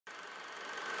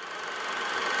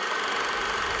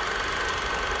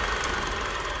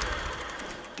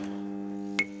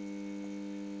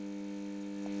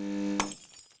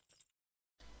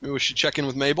we should check in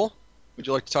with Mabel. Would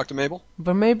you like to talk to Mabel?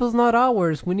 But Mabel's not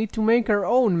ours. We need to make our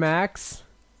own, Max.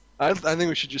 I think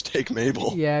we should just take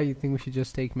Mabel. Yeah, you think we should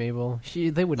just take Mabel?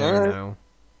 They would never know.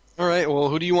 All right. Well,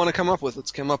 who do you want to come up with?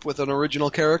 Let's come up with an original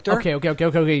character.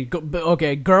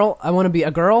 Okay. Girl. I want to be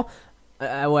a girl.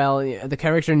 Well, the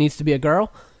character needs to be a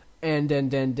girl, and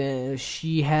then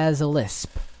she has a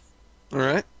lisp. All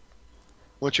right.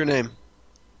 What's your name?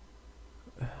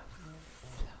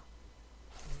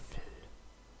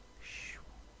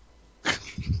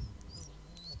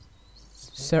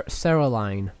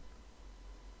 Caroline.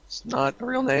 It's not a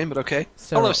real name, but okay.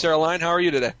 Hello, Caroline. How are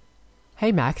you today?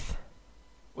 Hey, Max.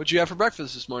 What'd you have for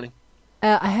breakfast this morning?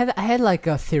 I had like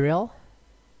a cereal.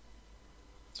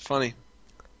 It's funny.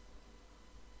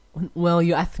 Well,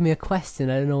 you asked me a question.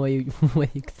 I don't know what you what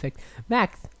you expect.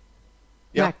 Max.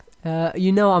 Yeah. Max.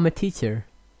 You know I'm a teacher.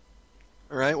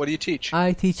 All right. What do you teach?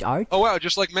 I teach art. Oh wow,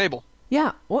 just like Mabel.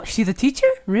 Yeah. What? She's a teacher?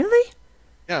 Really?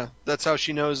 Yeah. That's how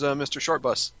she knows Mr.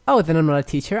 Shortbus. Oh, then I'm not a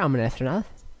teacher. I'm an astronaut.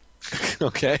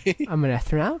 Okay. I'm an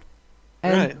astronaut.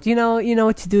 And right. do you know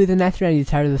what to do with an astronaut? You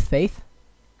travel to space.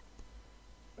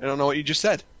 I don't know what you just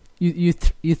said. You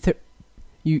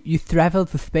travel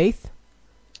to space.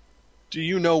 Do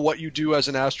you know what you do as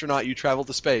an astronaut? You travel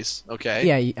to space. Okay.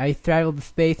 Yeah, I travel to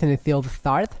space and I see all the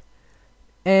stars.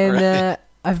 And right.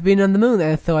 I've been on the moon,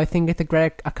 and so I think it's a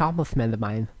great accomplishment of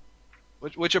mine.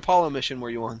 Which Apollo mission were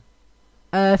you on?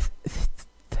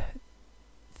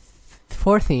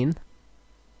 14.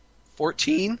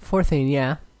 14? 14,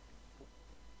 yeah.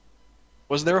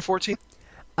 Was there a 14?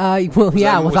 Well,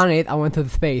 yeah, I was on it. I went to the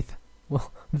space.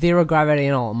 Well, zero gravity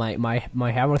and all.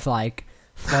 My hair was like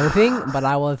floating, but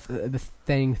I was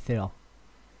staying still.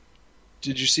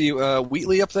 Did you see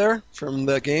Wheatley up there from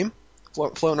the game,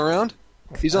 floating around?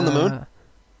 He's on the moon.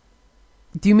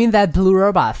 Do you mean that blue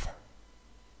robot?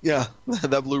 Yeah,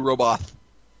 that blue robot.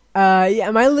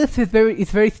 Yeah, my list is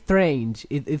very strange.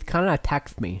 It kind of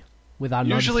attacks me without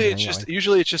usually noticing.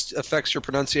 Usually it just affects your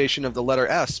pronunciation of the letter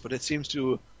S, but it seems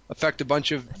to affect a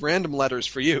bunch of random letters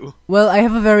for you. Well, I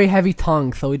have a very heavy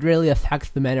tongue, so it really affects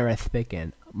the manner I speak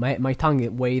in. My tongue,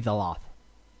 it weighs a lot.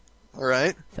 All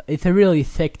right. So it's a really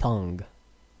thick tongue.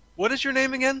 What is your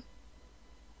name again?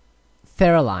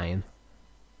 Caroline.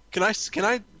 Can I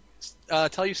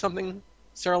tell you something,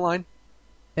 Caroline?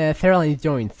 Caroline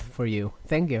Jones for you.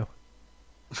 Thank you.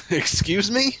 Excuse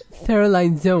me?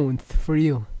 Caroline Jones for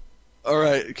you. All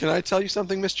right. Can I tell you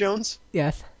something, Miss Jones?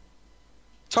 Yes.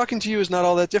 Talking to you is not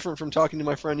all that different from talking to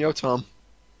my friend Yotam.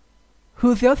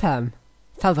 Who's Yotam?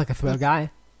 Sounds like a swell guy.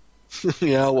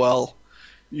 Yeah, well,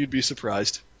 you'd be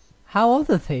surprised. How old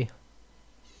is he?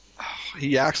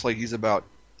 He acts like he's about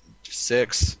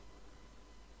 6.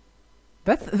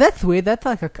 That's weird. That's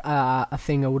like a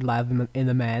thing I would love in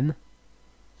a man.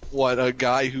 What, a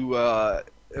guy who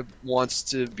wants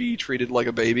to be treated like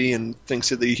a baby and thinks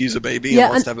that he's a baby and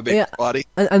wants to have a baby's body?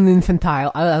 An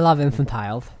infantile. I love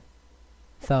infantiles.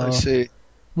 So I see.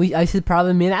 I should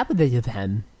probably meet up with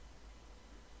him.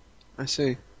 I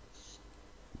see.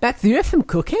 Max, do you have some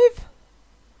cookies?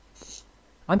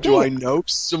 Do I know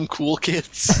some cool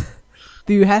kids?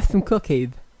 Do you have some cookies?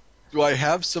 Do I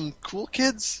have some cool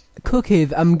kids?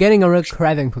 Cookies. I'm getting a real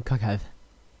craving for cookies.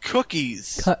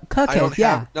 Cookies? Cookies,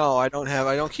 yeah. I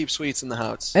don't keep sweets in the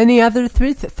house. Any other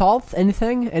sweets? Salts?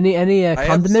 Anything? Any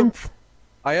condiments?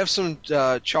 I have some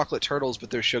chocolate turtles, but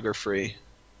they're sugar-free.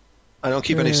 I don't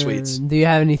keep any sweets. Do you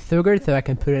have any sugar so I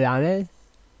can put it on it?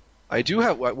 I do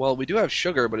have, well, we do have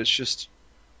sugar, but it's just,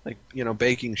 like,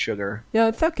 baking sugar. Yeah,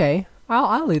 it's okay.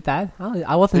 I'll eat that.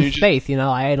 I was in space,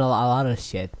 I ate a lot of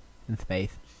shit in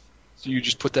space. So you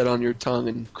just put that on your tongue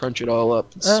and crunch it all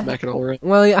up and smack it all around?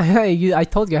 Well, I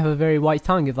told you I have a very white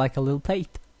tongue. It's like a little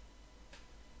plate.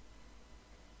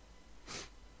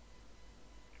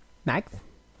 Max?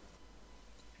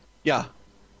 Yeah.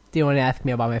 Do you want to ask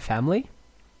me about my family?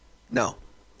 No.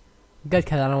 Good,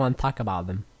 because I don't want to talk about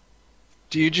them.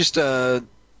 Do you just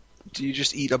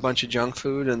eat a bunch of junk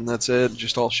food and that's it?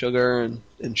 Just all sugar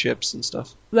and chips and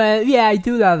stuff? Well, yeah, I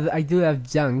do have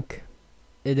junk.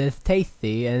 It is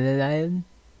tasty, and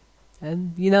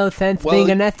since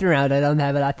being an astronaut, I don't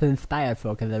have a lot to inspire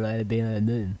for because I'd rather be on the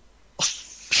moon.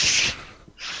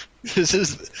 This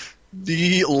is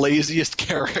the laziest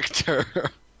character.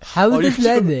 How is this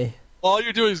lazy? All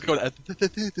you're doing is going.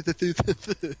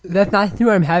 That's not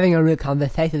true. I'm having a real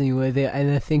conversation with you,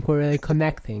 and I think we're really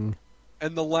connecting.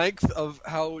 And the length of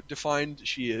how defined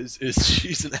she is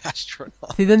she's an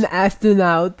astronaut. She's an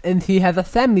astronaut, and she has a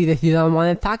family that you don't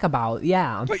want to talk about.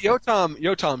 Yeah. But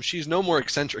Yotam, she's no more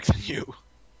eccentric than you.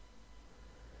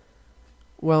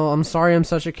 Well, I'm sorry I'm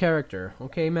such a character.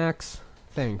 Okay, Max?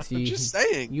 Thanks. I'm just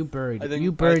saying. You buried I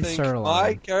think Sirloin.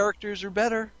 my characters are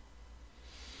better.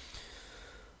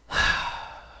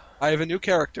 I have a new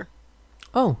character.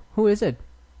 Oh, who is it?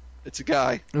 It's a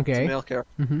guy. Okay. It's a male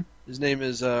character. Mm-hmm. His name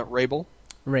is Rabel.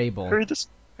 Rabel.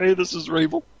 Hey, this is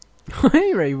Rabel.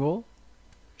 Hey, Rabel.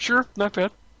 Sure, not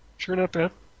bad.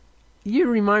 You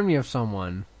remind me of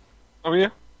someone. Oh, yeah?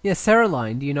 Yeah,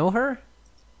 Sirloin. Do you know her?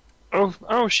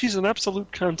 Oh, she's an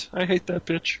absolute cunt. I hate that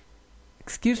bitch.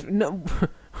 Excuse me, no.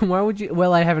 Why would you?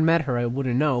 Well, I haven't met her. I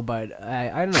wouldn't know, but I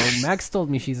don't know. Max told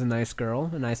me she's a nice girl,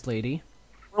 a nice lady.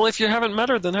 Well, if you haven't met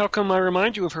her, then how come I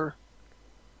remind you of her?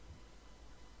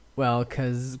 Well,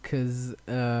 cause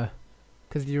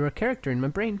you're a character in my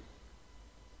brain.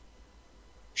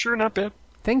 Sure, not bad.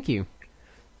 Thank you.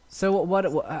 So where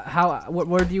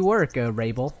do you work,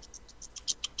 Rabel?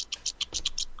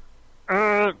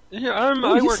 Yeah, I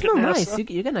you work at smell NASA. nice.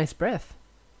 You got nice breath.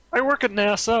 I work at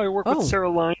NASA. I work with Oh. Sarah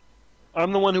Line.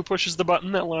 I'm the one who pushes the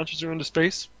button that launches her into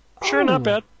space. Sure, Oh. not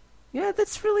bad. Yeah,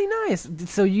 that's really nice.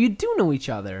 So you do know each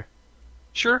other.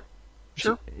 Sure.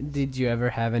 Did you ever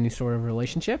have any sort of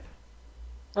relationship?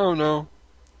 Oh, no.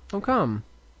 How come?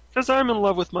 Because I'm in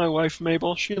love with my wife,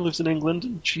 Mabel. She lives in England,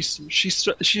 and she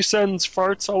sends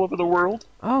farts all over the world.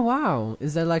 Oh wow!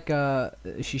 Is that like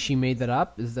she made that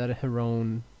up? Is that her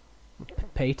own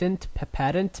patent?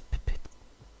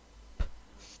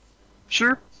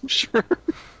 Sure.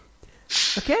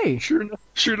 Okay.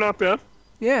 Sure, not bad.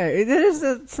 Yeah, it is.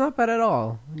 It's not bad at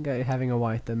all. Having a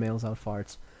wife that mails out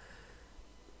farts.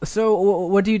 So,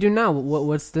 what do you do now?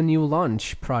 What's the new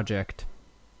launch project?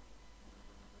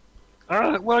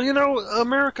 Well,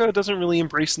 America doesn't really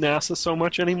embrace NASA so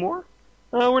much anymore.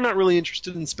 We're not really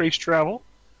interested in space travel.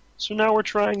 So now we're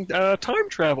trying time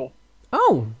travel.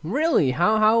 Oh, really?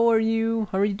 How are you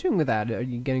doing with that? Are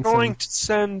you getting going to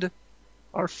send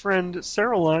our friend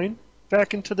Saraline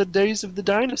back into the days of the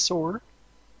dinosaur.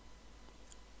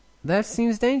 That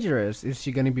seems dangerous. Is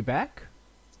she going to be back?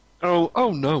 Oh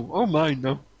no. Oh my,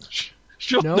 no.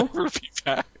 She'll never be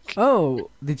back. Oh,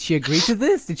 did she agree to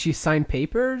this? Did she sign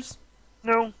papers?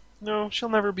 No, she'll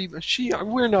never be.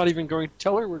 We're not even going to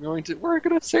tell her. We're going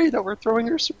to say that we're throwing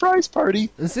her a surprise party.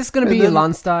 Is this going to be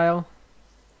Elon style?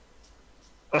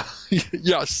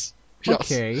 Yes.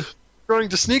 Okay. We're going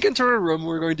to sneak into her room.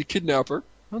 We're going to kidnap her.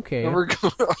 Okay. And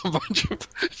a bunch of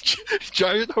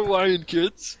giant Hawaiian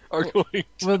kids are going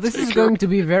to. Well, this is going to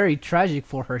be very tragic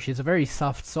for her. She's a very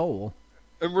soft soul.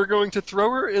 And we're going to throw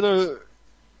her in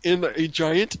a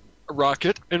giant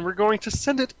rocket, and we're going to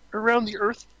send it around the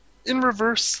Earth in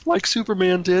reverse, like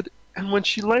Superman did. And when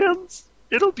she lands,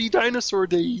 it'll be dinosaur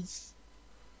days.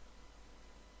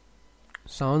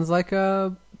 Sounds like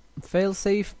a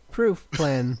fail-safe proof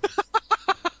plan.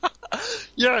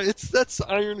 Yeah, that's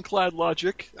ironclad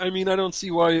logic. I mean, I don't see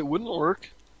why it wouldn't work.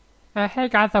 Hey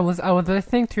guys, I was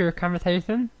listening to your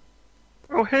conversation.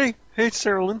 Oh hey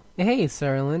Saralyn. Hey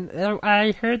Saralyn,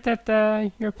 I heard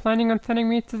that you're planning on sending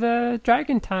me to the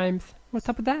Dragon Times. What's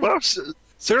up with that? Well,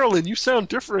 Saralyn, you sound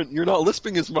different. You're not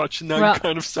lisping as much, and now you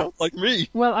kind of sound like me.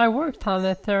 Well, I worked on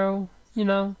it, so you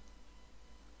know.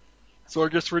 So I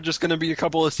guess we're just going to be a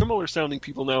couple of similar sounding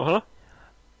people now, huh?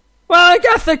 Well, I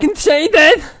guess I can say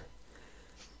that.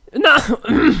 No.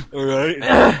 All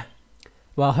right.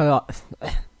 Well, hello.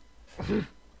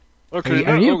 Okay.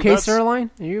 Are you okay, Sirloin?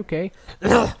 Are you okay?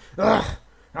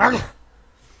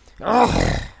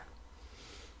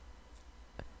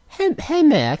 Hey,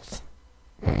 Max.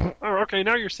 Oh, okay.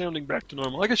 Now you're sounding back to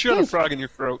normal. I guess you had a frog in your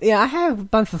throat. Yeah, I have a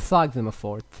bunch of frogs in my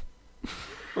throat.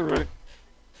 All right.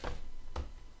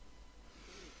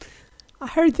 I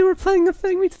heard you were planning a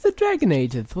thing with the Dragon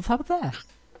Ages. What's up with that?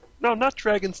 No, not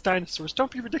dragons, dinosaurs.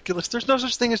 Don't be ridiculous. There's no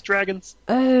such thing as dragons.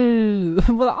 Oh,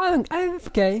 well, I'm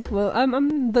okay. Well,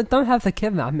 don't have to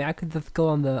kidnap me. I could just go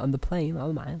on the plane. I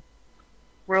don't mind.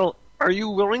 Well, are you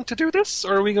willing to do this,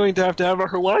 or are we going to have our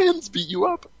Hawaiians beat you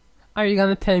up? Are you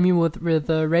gonna pay me with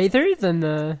razors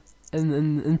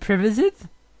and privileges?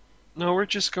 No, they're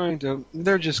just going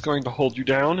to hold you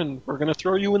down, and we're going to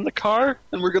throw you in the car,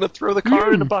 and we're going to throw the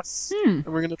car in a bus, and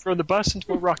we're going to throw the bus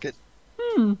into a rocket.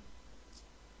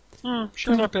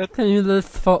 Sure, not bad. Can you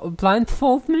just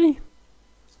blindfold me?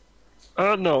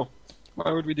 No.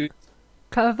 Why would we do?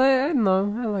 Cause I don't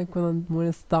know. I like when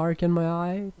it's dark in my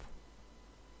eyes.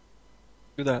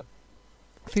 Do that.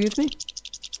 Excuse me?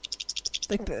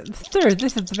 Like, sir,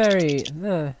 this is very.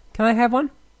 Can I have one?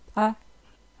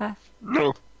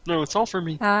 No, it's all for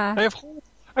me. I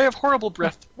have horrible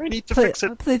breath. I need to fix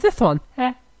it. Please, this one.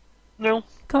 No.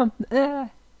 Come.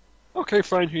 Okay,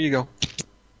 fine. Here you go.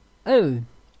 Oh.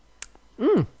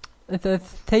 It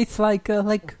tastes like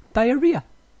diarrhea.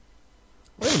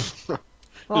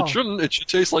 Oh. It shouldn't. It should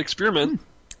taste like spearmint.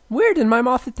 Weird, in my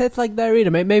mouth it tastes like diarrhea.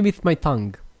 Maybe it's my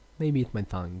tongue. Maybe it's my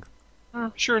tongue.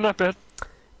 Sure, not bad.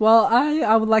 Well,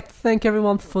 I would like to thank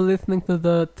everyone for listening to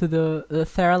the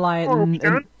Sarah Lion. Oh, we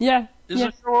done? Yeah. Is yeah.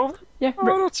 it so over? Yeah. Oh,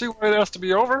 I don't see why it has to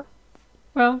be over.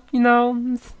 Well, you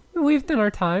know, we've done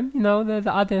our time. You know, the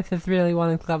audience is really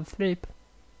wanting to have sleep.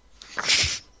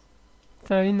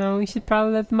 So, you know, we should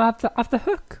probably let them off the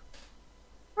hook.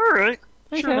 All right.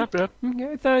 Okay. Sure, not bad.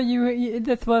 Okay, so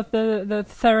this was the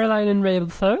Sarah Lion and Rabel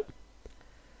show.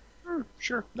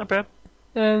 Sure, not bad.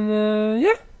 And,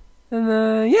 yeah.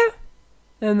 And, yeah.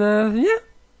 And, yeah.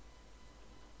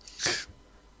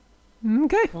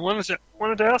 Okay. I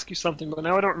wanted to ask you something, but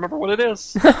now I don't remember what it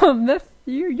is.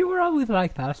 You were always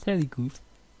like that, silly goose.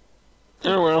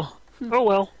 Oh well. Oh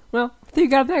well. Well, see you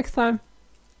guys next time.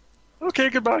 Okay,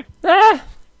 goodbye. Ah!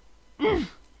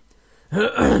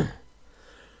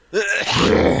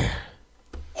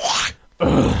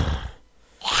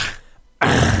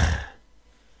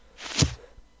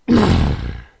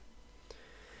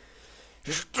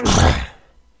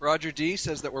 Roger D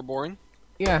says that we're boring.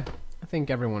 Yeah, I think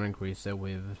everyone agrees that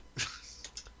we've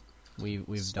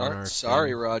done our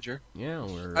Sorry, thing. Roger. Yeah,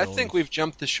 I think we've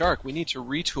jumped the shark. We need to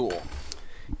retool.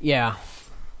 Yeah.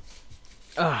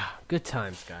 Good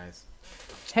times, guys.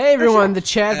 Hey everyone, the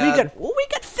chat. We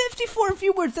got 54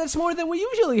 viewers. That's more than we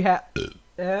usually have.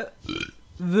 I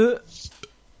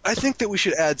think that we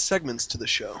should add segments to the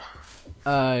show.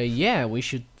 Yeah, we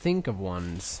should think of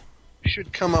ones. We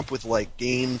should come up with like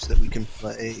games that we can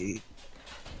play,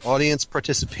 audience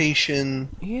participation.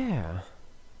 Yeah.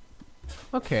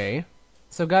 Okay.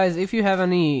 So guys, if you have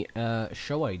any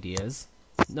show ideas,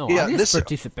 audience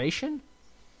participation.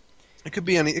 It could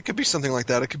be It could be something like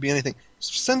that. It could be anything.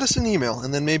 Send us an email,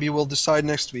 and then maybe we'll decide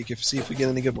next week see if we get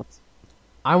any good ones.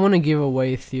 I want to give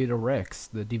away Theater Rex,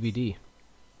 the DVD.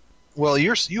 Well,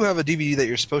 you have a DVD that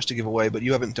you're supposed to give away, but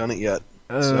you haven't done it yet.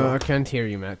 So. I can't hear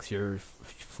you, Max. You're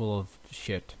full of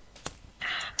shit.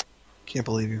 Can't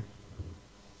believe you.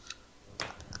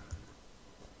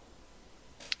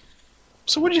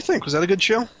 So what did you think? Was that a good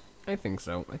show? I think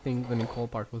so. I think the Nicole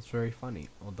part was very funny,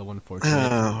 although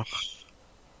unfortunately.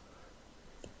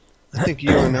 I think you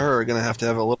and her are going to have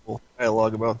a little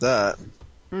dialogue about that.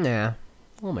 Nah.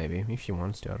 Well, maybe. If she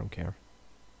wants to, I don't care.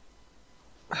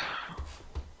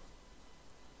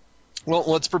 Well,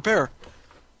 let's prepare.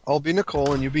 I'll be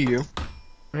Nicole and you be you.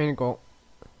 Hey, Nicole.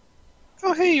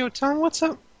 Oh, hey, Yotam, what's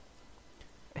up?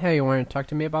 Hey, you want to talk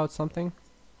to me about something?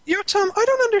 Yotam, I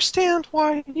don't understand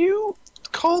why you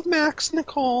called Max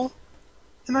Nicole,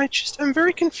 and I'm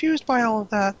very confused by all of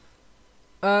that.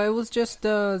 It was just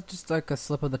like a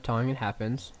slip of the tongue. It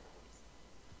happens.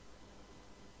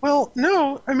 Well,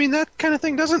 no, I mean, that kind of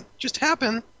thing doesn't just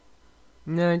happen.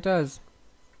 No, it does.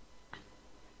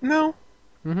 No.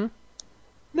 Mm-hmm.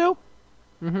 Nope.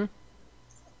 Mm-hmm.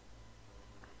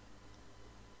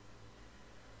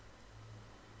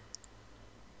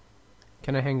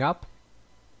 Can I hang up?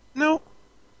 No.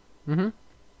 Mm-hmm.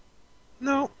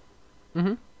 No.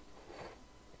 Mm-hmm.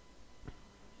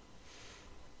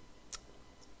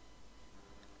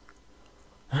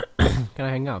 Can I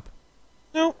hang up?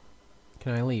 No.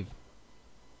 Can I leave?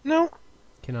 No.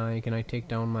 Can I take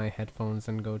down my headphones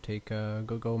and go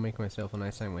make myself a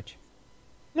nice sandwich?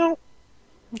 No.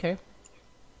 Okay. Do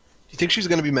you think she's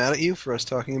going to be mad at you for us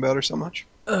talking about her so much?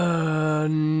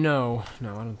 No, I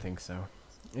don't think so.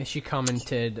 She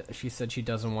commented, she said she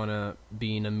doesn't want to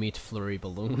be in a meat flurry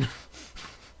balloon.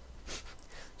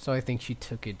 So I think she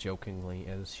took it jokingly,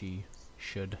 as she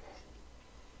should.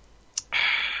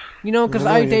 You know, because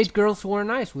I date girls who are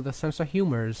nice, with a sense of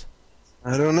humor.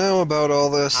 I don't know about all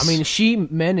this. I mean, she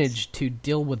managed to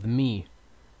deal with me.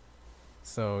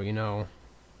 So, you know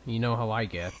how I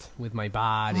get, with my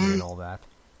body and all that.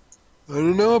 I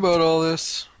don't know about all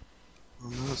this.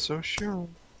 I'm not so sure.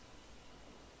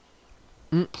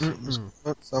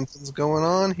 Something's going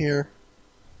on here.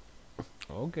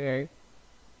 Okay.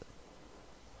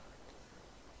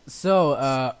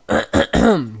 So,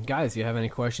 guys, you have any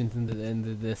questions in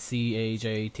the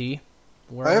CHAT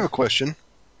world? I have a question.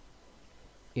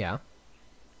 Yeah.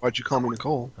 Why'd you call me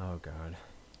Nicole? Oh, God.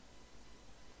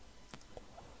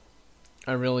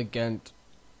 I really can't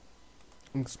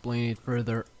explain it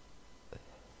further.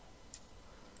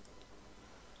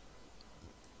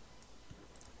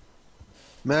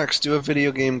 Max, do a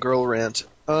video game girl rant.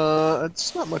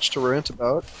 It's not much to rant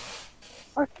about.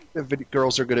 I think that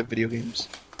girls are good at video games.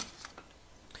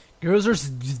 Girls are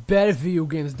bad at video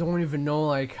games, don't even know,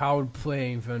 like, how to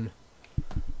play even.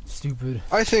 Stupid.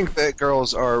 I think that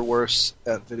girls are worse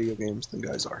at video games than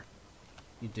guys are.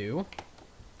 You do?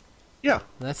 Yeah.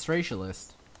 That's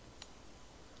racialist.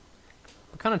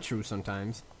 Kind of true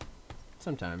sometimes.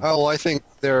 Sometimes. Oh, well, I think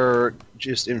they're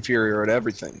just inferior at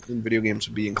everything, and video games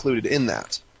would be included in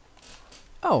that.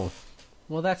 Oh,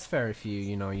 well, that's fair if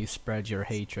you spread your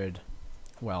hatred.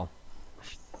 Well.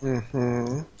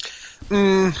 Mm-hmm.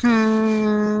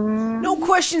 No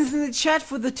questions in the chat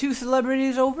for the two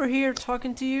celebrities over here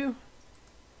talking to you?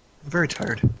 I'm very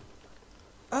tired.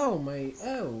 Oh,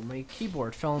 my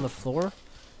keyboard fell on the floor,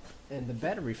 and the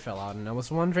battery fell out, and I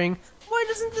was wondering, why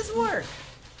doesn't this work?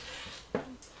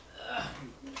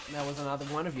 That was another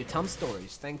one of your Tom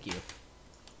stories. Thank you.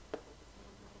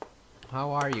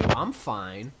 How are you? I'm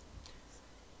fine.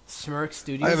 Smirk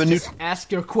Studios, I have a just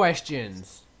ask your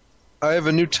questions. I have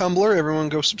a new Tumblr. Everyone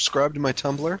go subscribe to my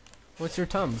Tumblr. What's your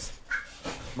Tums?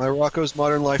 My Rocco's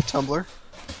Modern Life Tumblr.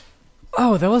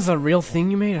 Oh, that was a real thing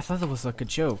you made? I thought that was like a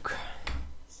joke.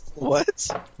 What?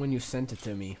 When you sent it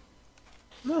to me.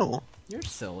 No. You're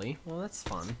silly. Well, that's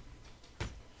fun.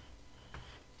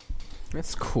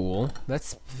 That's cool.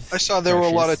 That's I saw there were a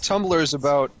lot of precious. Tumblrs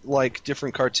about, like,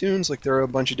 different cartoons. Like, there were a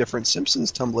bunch of different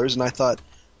Simpsons Tumblrs, and I thought,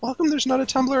 how come there's not a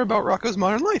Tumblr about Rocco's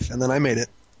Modern Life? And then I made it.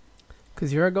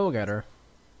 'Cause you're a go-getter.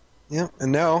 Yeah,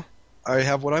 and now I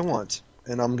have what I want,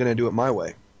 and I'm going to do it my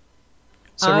way.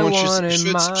 So I everyone want it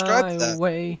should subscribe to my that.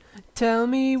 way. Tell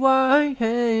me why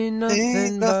ain't nothing,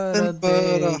 Ain't nothing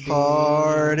but a baby.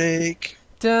 heartache.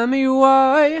 Tell me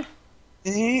why.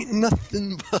 Ain't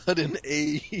nothing but an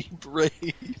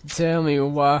A-brave. Tell me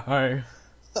why.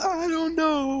 I don't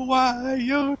know why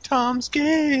your Tom's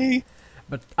gay.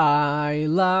 But I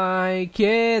like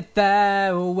it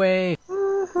that way.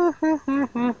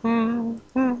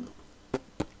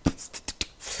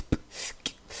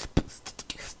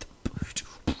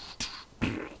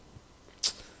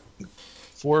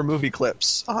 Four movie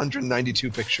clips,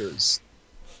 192 pictures.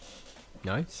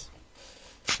 Nice.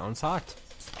 Sounds hot.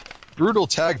 Brutal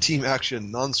tag team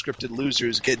action. Non-scripted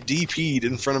losers get DP'd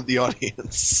in front of the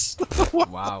audience.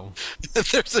 Wow.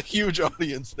 There's a huge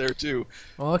audience there, too.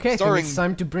 Well, okay, so Starring- it's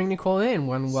time to bring Nicole in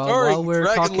while Starring we're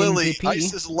Dragon talking Lily, DP.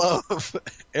 Isis Love,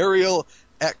 Ariel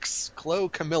X, Chloe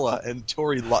Camilla, and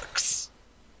Tori Lux.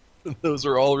 Those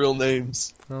are all real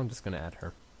names. I'm just gonna add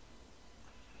her.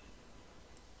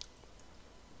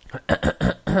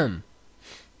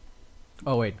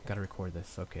 Oh wait, gotta record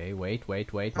this. Okay, wait, You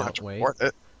don't no, have to wait. record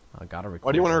it. I gotta record.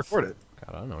 Why do you want to this. record it?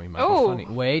 God, I don't know. You might Oh. be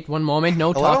funny. Wait, one moment.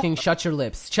 No Hello? talking. Shut your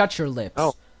lips. Shut your lips.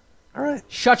 Oh. All right.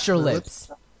 Shut your My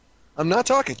lips. I'm not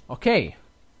talking. Okay.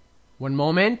 One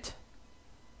moment.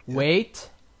 Yeah. Wait.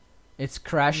 It's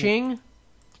crashing.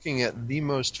 Looking at the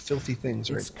most filthy things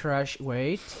right It's crash.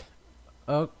 Wait.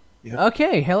 Oh. Yeah.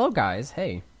 Okay. Hello, guys.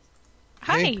 Hey.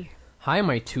 Hi. Hey. Hi,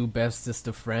 my two bestest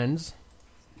of friends.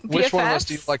 now. Which one of us BFFs?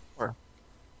 do you like more?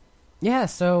 Yeah.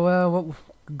 So,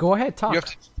 go ahead.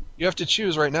 Talk. You have to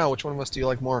choose right now. Which one of us do you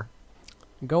like more?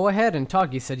 Go ahead and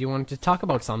talk. You said you wanted to talk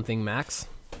about something, Max.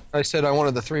 I said I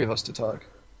wanted the three of us to talk.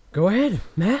 Go ahead,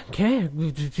 Matt. Okay.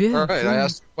 All right. I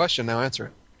asked a question. Now answer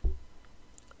it.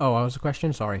 Oh, that was a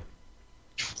question. Sorry.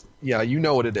 Yeah, you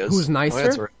know what it is. Who's Now nicer?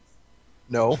 answer it.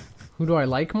 No. Who do I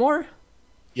like more?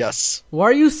 Yes. Why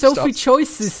are you Sophie Stop.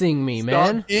 choicing me,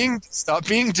 man? Stop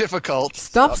being difficult.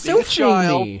 Stop being a Sophieing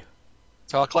child. me.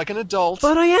 Talk like an adult.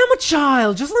 But I am a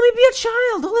child. Just let me be a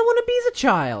child. All I want to be is a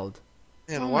child.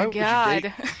 Man, Oh why my would you god.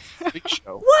 date Big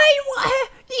Show? Why?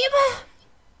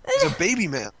 He's a baby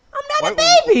man. I'm not Why-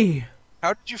 a baby. How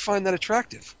did you find that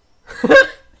attractive?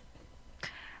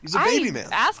 He's a I baby man.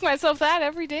 ask myself that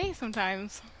every day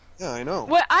sometimes. Yeah, I know.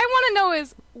 What I want to know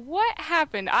is what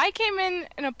happened. I came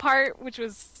in a part which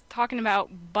was talking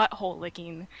about butthole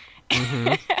licking.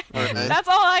 Alright. That's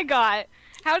all I got.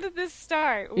 How did this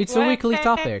start? It's a What weekly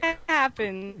topic.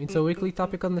 happened? It's a weekly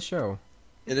topic on the show.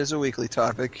 It is a weekly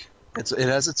topic. It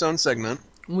has its own segment.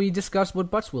 We discuss what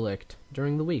butts we licked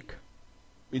during the week.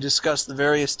 We discuss the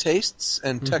various tastes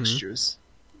and Mhm. textures.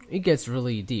 It gets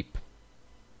really deep.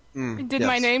 Did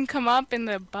my yes. name come up in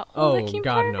the butthole Oh licking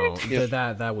God, part? no! Yeah.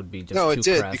 That would be just No, too it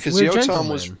did crass. because We're Yotam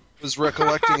gentlemen. was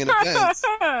recollecting an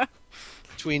event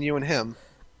between you and him.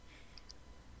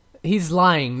 He's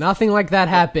lying. Nothing like that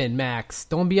happened, Max.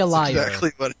 Don't be a That's liar.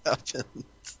 exactly what happened.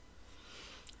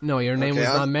 No, your name Okay, was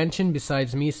I'm- not mentioned.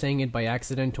 Besides me saying it by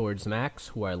accident towards Max,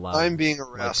 who I love. I'm being a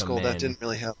like a rascal. man. That didn't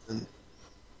really happen.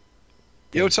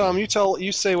 Thank Yo, Tom,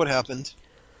 you say what happened.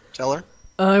 Tell her.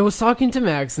 I was talking to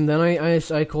Max, and then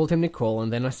I called him Nicole,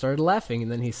 and then I started laughing,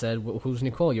 and then he said, "Who's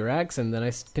Nicole? Your ex?" And then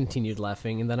I continued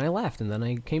laughing, and then I laughed, and then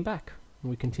I came back.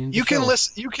 We continued. You the can show.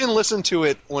 listen. You can listen to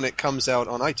it when it comes out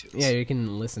on iTunes. Yeah, you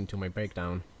can listen to my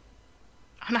breakdown.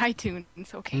 On iTunes,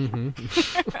 okay.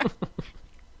 Mm-hmm.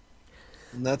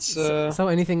 And that's So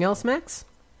anything else, Max?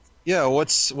 yeah.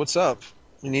 What's up?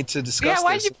 We need to discuss Yeah,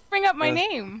 why'd this. you bring up my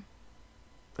name?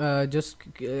 Just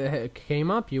came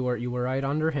up. You were right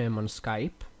under him on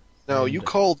Skype. No, and- you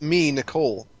called me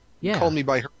Nicole. Yeah. You called me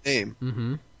by her name.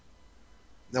 Mm-hmm.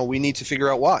 Now we need to figure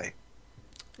out why.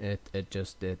 It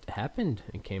happened.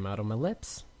 It came out of my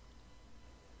lips.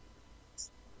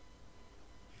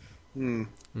 Hmm.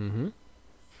 Mm-hmm.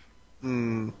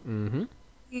 Hmm.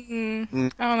 Mm-hmm.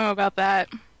 I don't know about that.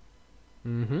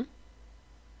 Mm-hmm.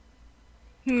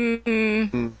 Hmm.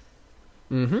 Hmm.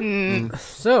 Mm-hmm.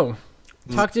 So,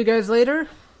 talk to you guys later.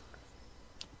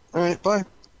 All right, bye.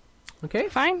 Okay.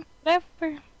 Fine.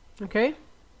 Whatever. Okay.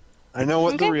 I know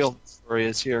what the Okay. real story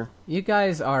is here. You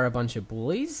guys are a bunch of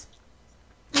bullies.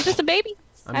 You're just a baby.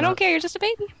 I'm I don't not- care. You're just a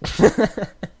baby.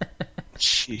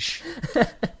 Sheesh.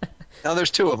 Now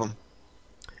there's two of them.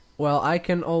 Well, I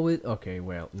can always. Okay.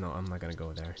 Well, no, I'm not gonna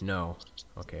go there. No.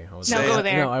 Okay. I was No, Say go it.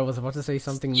 there. No, I was about to say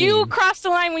something. You mean. crossed the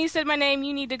line when you said my name.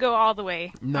 You need to go all the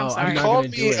way. No, I'm sorry. I'm not Called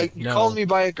gonna me. do it. You No. called me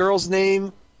by a girl's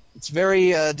name. It's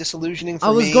very disillusioning for I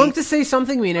was me. going to say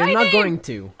something mean. I'm My not name. going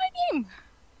to. My name.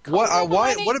 What? Call me by Why?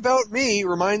 my name. What about me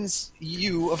reminds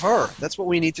you of her? That's what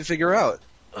we need to figure out.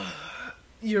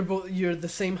 You're the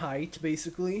same height,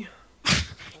 basically.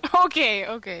 Okay.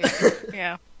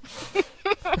 Yeah.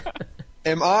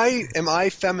 Am I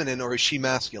feminine or is she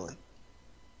masculine?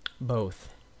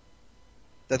 Both.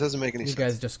 That doesn't make any You sense.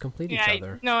 guys just complete Yeah. each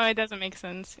other. No, it doesn't make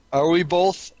sense. Are we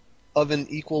both of an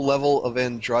equal level of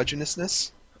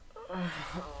androgynousness?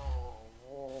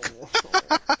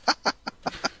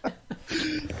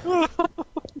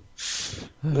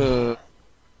 Uh,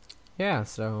 Yeah.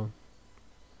 So.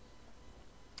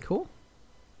 Cool.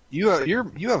 you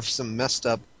have some messed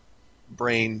up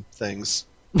brain things.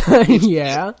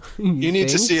 Yeah. You need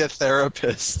to think? see a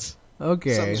therapist.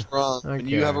 Okay. Something's wrong. When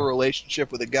you Okay. have a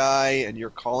relationship with a guy and you're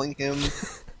calling him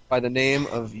by the name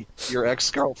of your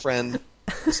ex-girlfriend,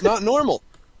 it's not normal.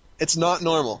 It's not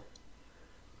normal.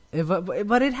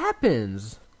 But it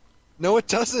happens. No, it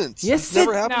doesn't. Yes, it's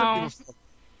never it- happened to me No. before.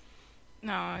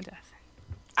 No, it doesn't.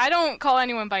 I don't call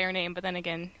anyone by your name, but then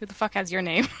again, who the fuck has your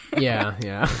name? Yeah.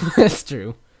 That's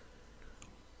true.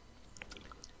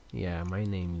 Yeah, my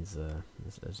name is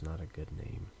not a good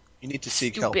name. You need to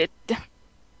seek help. Stupid.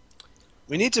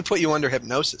 We need to put you under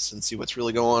hypnosis and see what's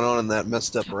really going on in that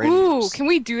messed up brain. Ooh, of yours. can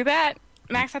we do that?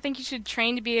 Max, I think you should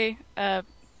train to be a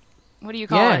what do you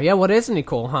call Yeah, it? yeah. What is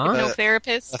Nicole, huh?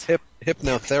 Hypnotherapist? A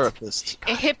hypnotherapist.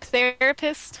 A hip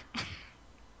therapist?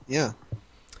 Yeah.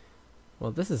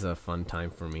 Well, this is a fun time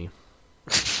for me.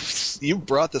 You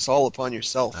brought this all upon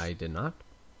yourself I did not.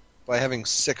 by having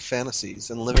sick fantasies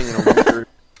and living in a weird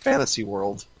fantasy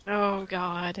world Oh,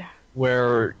 God.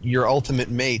 where your ultimate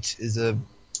mate is a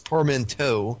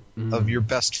portmanteau Mhm. of your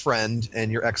best friend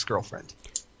and your ex-girlfriend.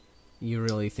 You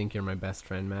really think you're my best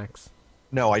friend, Max?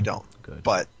 No, I don't. Good.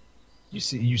 But you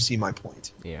see my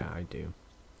point. Yeah, I do.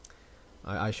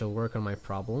 I shall work on my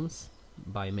problems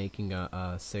by making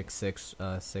a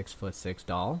 6'6"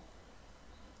 doll,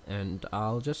 and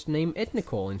I'll just name it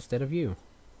Nicole instead of you.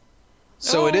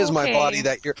 So it is my Okay. body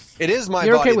that you're. It is my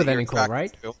You're body okay with that that, you're Nicole,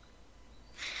 attracted right?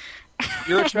 to.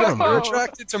 You're No.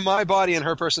 attracted to my body and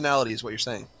her personality, is what you're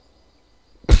saying.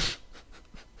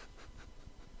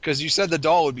 Because you said the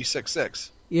doll would be 6'6".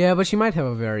 Yeah, but she might have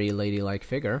a very ladylike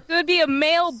figure. It would be a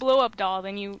male blow-up doll,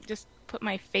 then you just put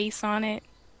my face on it.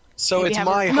 So Maybe it's have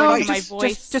my a- No, height. my just,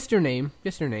 voice. just your name.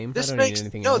 Just your name. This I don't makes need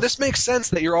anything no. else. This makes sense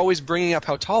that you're always bringing up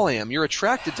how tall I am. You're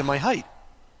attracted to my height.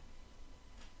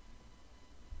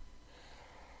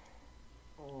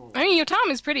 I mean, your Tom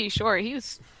is pretty short. He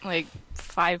was like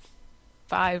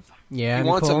 5'5". Yeah, He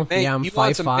wants Nicole. a mate. Yeah, I'm he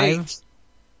wants a 5'5". mate.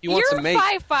 He wants You're a mate.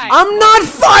 5'5". I'm not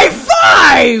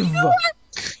 5'5".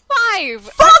 5.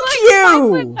 Fuck That's like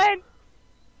you! 5'10".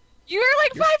 You're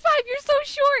like 5'5". You're so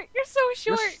short. You're so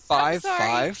You're short. I'm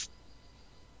sorry. 5'5".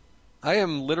 I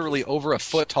am literally over a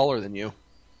foot taller than you.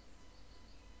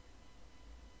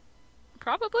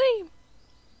 Probably.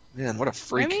 Man, what a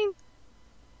freak! I mean,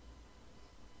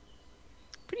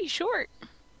 pretty short.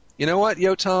 You know what,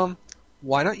 Yo Tom?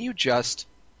 Why don't you just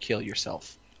kill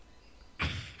yourself?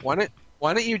 Why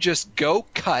don't you just go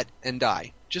cut and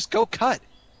die? Just go cut.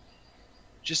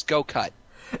 Just go cut.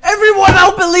 Everyone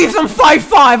else believes I'm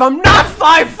 5'5". I'm not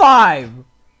 5'5".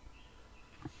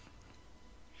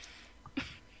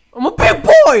 I'm a big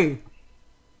boy.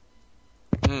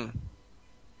 Mm.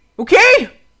 Okay?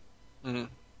 Mm.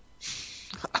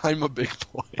 I'm a big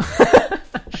boy.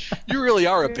 You really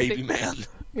are a You're a baby big man.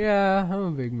 Yeah, I'm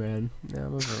a big man. Yeah,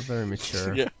 I'm very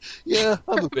mature. Yeah, yeah,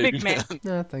 I'm a baby Big man. man.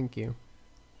 No, thank you.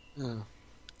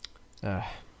 Yeah.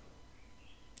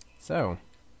 So,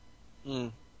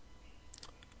 Mm.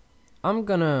 I'm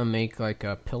gonna make like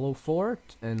a pillow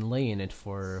fort and lay in it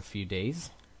for a few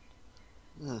days.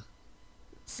 Mm.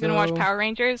 So, Gonna watch Power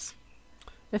Rangers?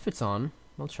 if it's on,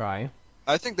 I'll try.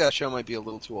 I think that show might be a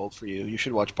little too old for you. You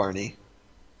should watch Barney.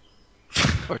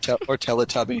 or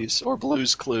Teletubbies, or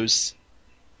Blue's Clues.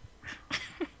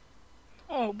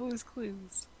 Oh, Blue's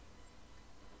Clues.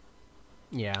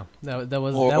 Yeah, that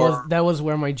Or- was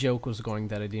where my joke was going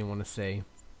that I didn't want to say.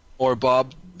 Or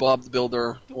Bob the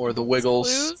Builder, or The Wiggles,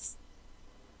 Clues?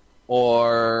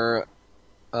 or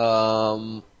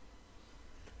Bear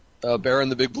in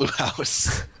the Big Blue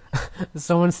House.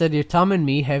 Someone said your Tom and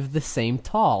me have the same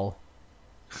tall.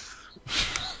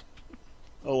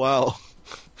 Oh wow.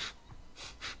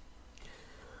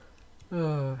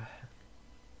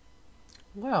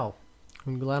 Well,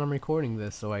 I'm glad I'm recording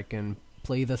this so I can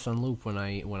play this on loop when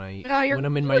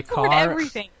I'm in my Record car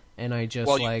everything. and I just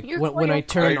Well, when I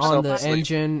turn Cry on the yourself to sleep.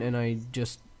 engine and I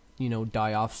just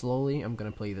die off slowly, I'm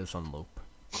gonna play this on loop.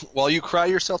 While you cry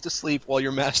yourself to sleep while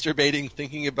you're masturbating,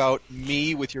 thinking about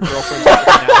me with your girlfriend's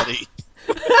personality.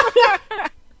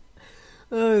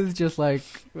 It's just like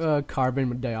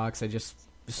carbon dioxide just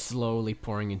slowly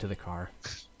pouring into the car.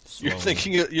 You're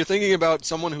Slowly. thinking about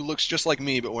someone who looks just like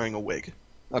me but wearing a wig.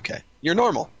 Okay, you're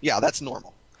normal. Yeah, that's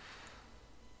normal.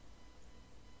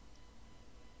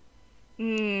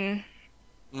 Mm.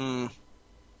 Mm.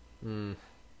 Mm.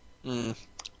 Mm.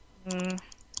 Mm.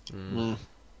 Mm.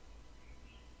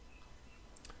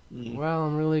 Mm. Well,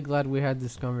 I'm really glad we had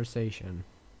this conversation.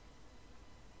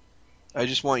 I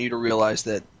just want you to realize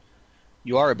that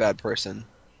you are a bad person,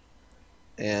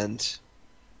 and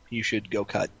you should go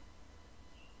cut.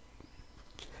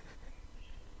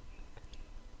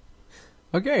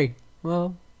 Okay,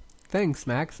 well, thanks,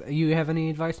 Max. You have any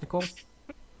advice, Nicole?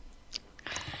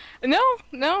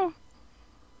 No.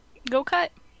 Go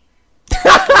cut.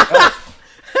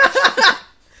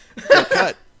 Go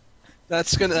cut.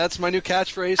 That's my new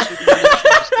catchphrase.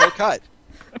 Just go cut.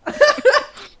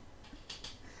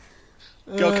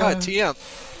 Go cut. TM.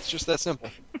 It's just that simple.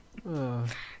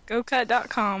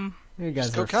 GoCut.com. You guys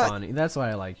Just go are cut. funny. That's why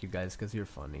I like you guys, because you're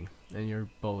funny. And you're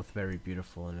both very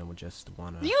beautiful, and I would just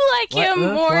want to... You like What?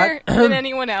 him more What? than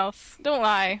anyone else. Don't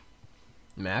lie.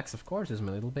 Max, of course, is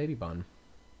my little baby bun.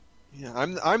 Yeah,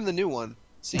 I'm the new one.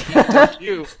 See, he dumped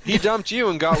you. He dumped you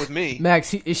and got with me.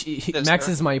 Max, Yes, Max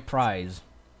sir. is my prize.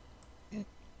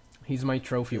 He's my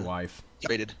trophy wife.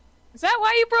 Traded. Is that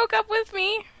why you broke up with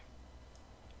me?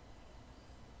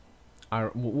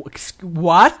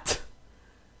 What?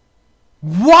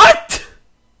 What?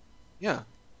 Yeah.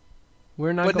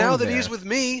 We're not But going now that there. he's with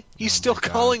me, he's Oh still my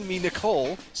God. calling me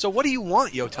Nicole. So what do you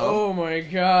want, Yotam? Oh my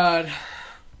god.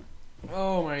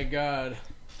 Oh my god.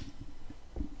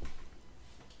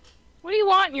 What do you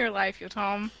want in your life,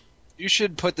 Yotam? You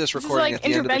should put this This is recording like at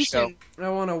the end of the show. intervention. I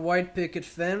want a white picket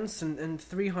fence and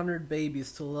 300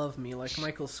 babies to love me like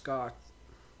Michael Scott.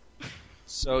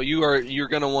 So you're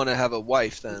gonna want to have a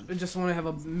wife then. I just want to have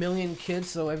a million kids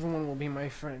so everyone will be my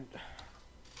friend.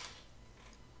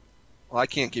 Well, I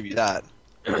can't give you that.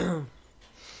 'Cause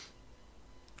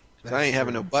I ain't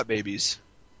having no butt babies.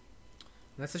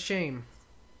 That's a shame.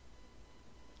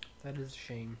 That is a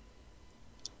shame.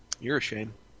 You're a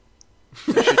shame.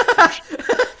 You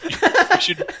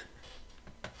should.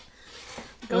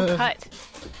 Go cut.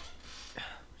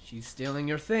 She's stealing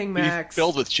your thing, Be Max.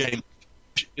 filled with shame.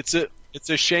 It's a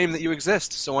shame that you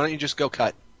exist. So why don't you just go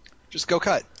cut? Just go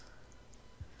cut.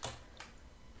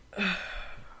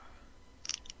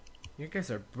 You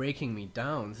guys are breaking me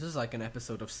down. This is like an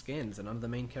episode of Skins, and I'm the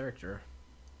main character.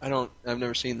 I've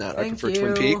never seen that. I Thank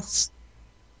prefer Twin you. Peaks.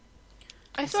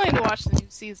 I still need to watch the new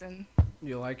season.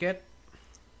 You like it?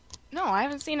 No, I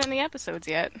haven't seen any episodes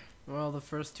yet. Well, the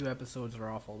first 2 episodes are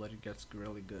awful, but it gets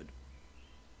really good.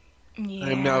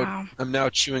 Yeah. I'm now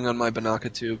chewing on my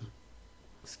Banaka tube.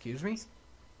 Excuse me?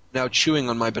 Now chewing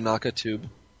on my Banaka tube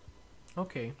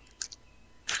Okay.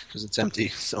 because it's empty.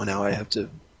 So now I have to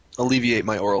alleviate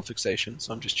my oral fixation.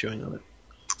 So I'm just chewing on it.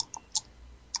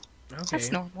 Okay.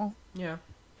 That's normal. Yeah.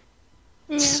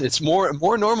 Yeah. It's more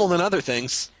normal than other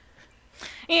things.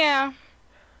 Yeah.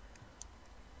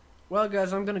 Well,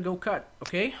 guys, I'm gonna go cut,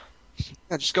 okay?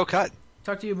 Yeah, just go cut.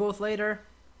 Talk to you both later.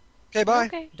 Okay, bye.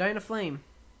 Okay. Die in a flame.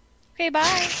 Okay,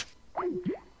 bye.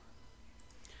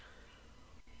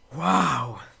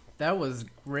 Wow. That was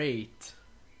great.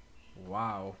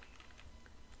 Wow.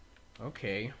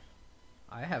 Okay.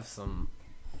 I have some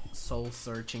soul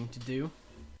searching to do.